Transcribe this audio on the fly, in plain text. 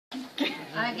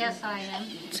I guess I am.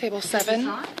 Table 7.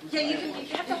 Yeah, you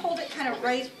have to hold it kind of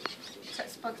raised,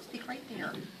 speak right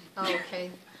there. Okay.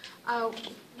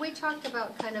 We talked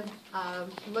about kind of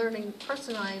learning,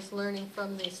 personalized learning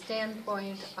from the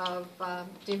standpoint of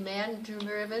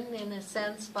demand-driven, in a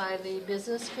sense, by the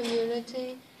business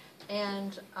community,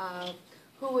 and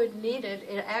who would need it.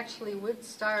 It actually would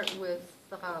start with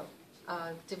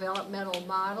a developmental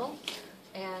model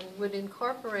and would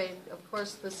incorporate, of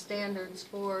course, the standards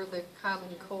for the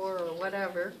Common Core or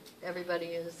whatever everybody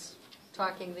is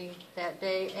talking that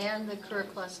day, and the Kerr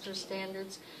cluster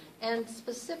standards, and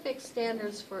specific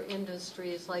standards for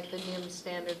industries like the NIM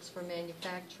standards for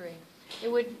manufacturing.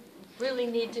 It would really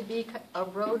need to be a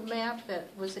roadmap that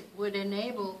would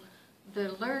enable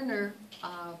the learner,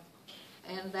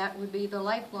 and that would be the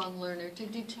lifelong learner, to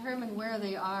determine where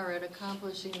they are at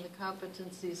accomplishing the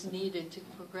competencies needed to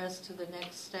progress to the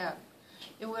next step.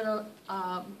 It would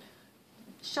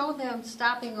show them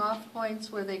stopping off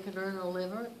points where they could earn a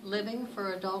living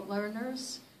for adult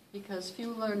learners, because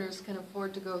few learners can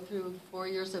afford to go through 4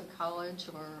 years of college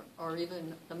or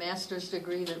even the master's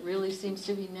degree that really seems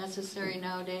to be necessary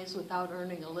nowadays without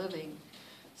earning a living.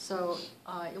 So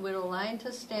it would align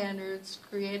to standards,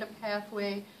 create a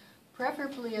pathway,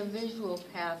 preferably a visual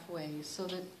pathway, so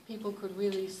that people could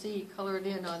really see, colored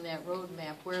in on that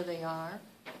roadmap, where they are,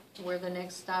 where the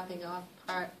next stopping off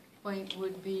point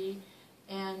would be,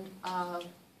 and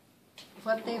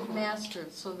what they've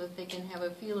mastered, so that they can have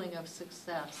a feeling of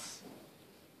success.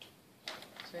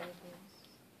 Is there anything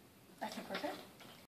else? I think we're good.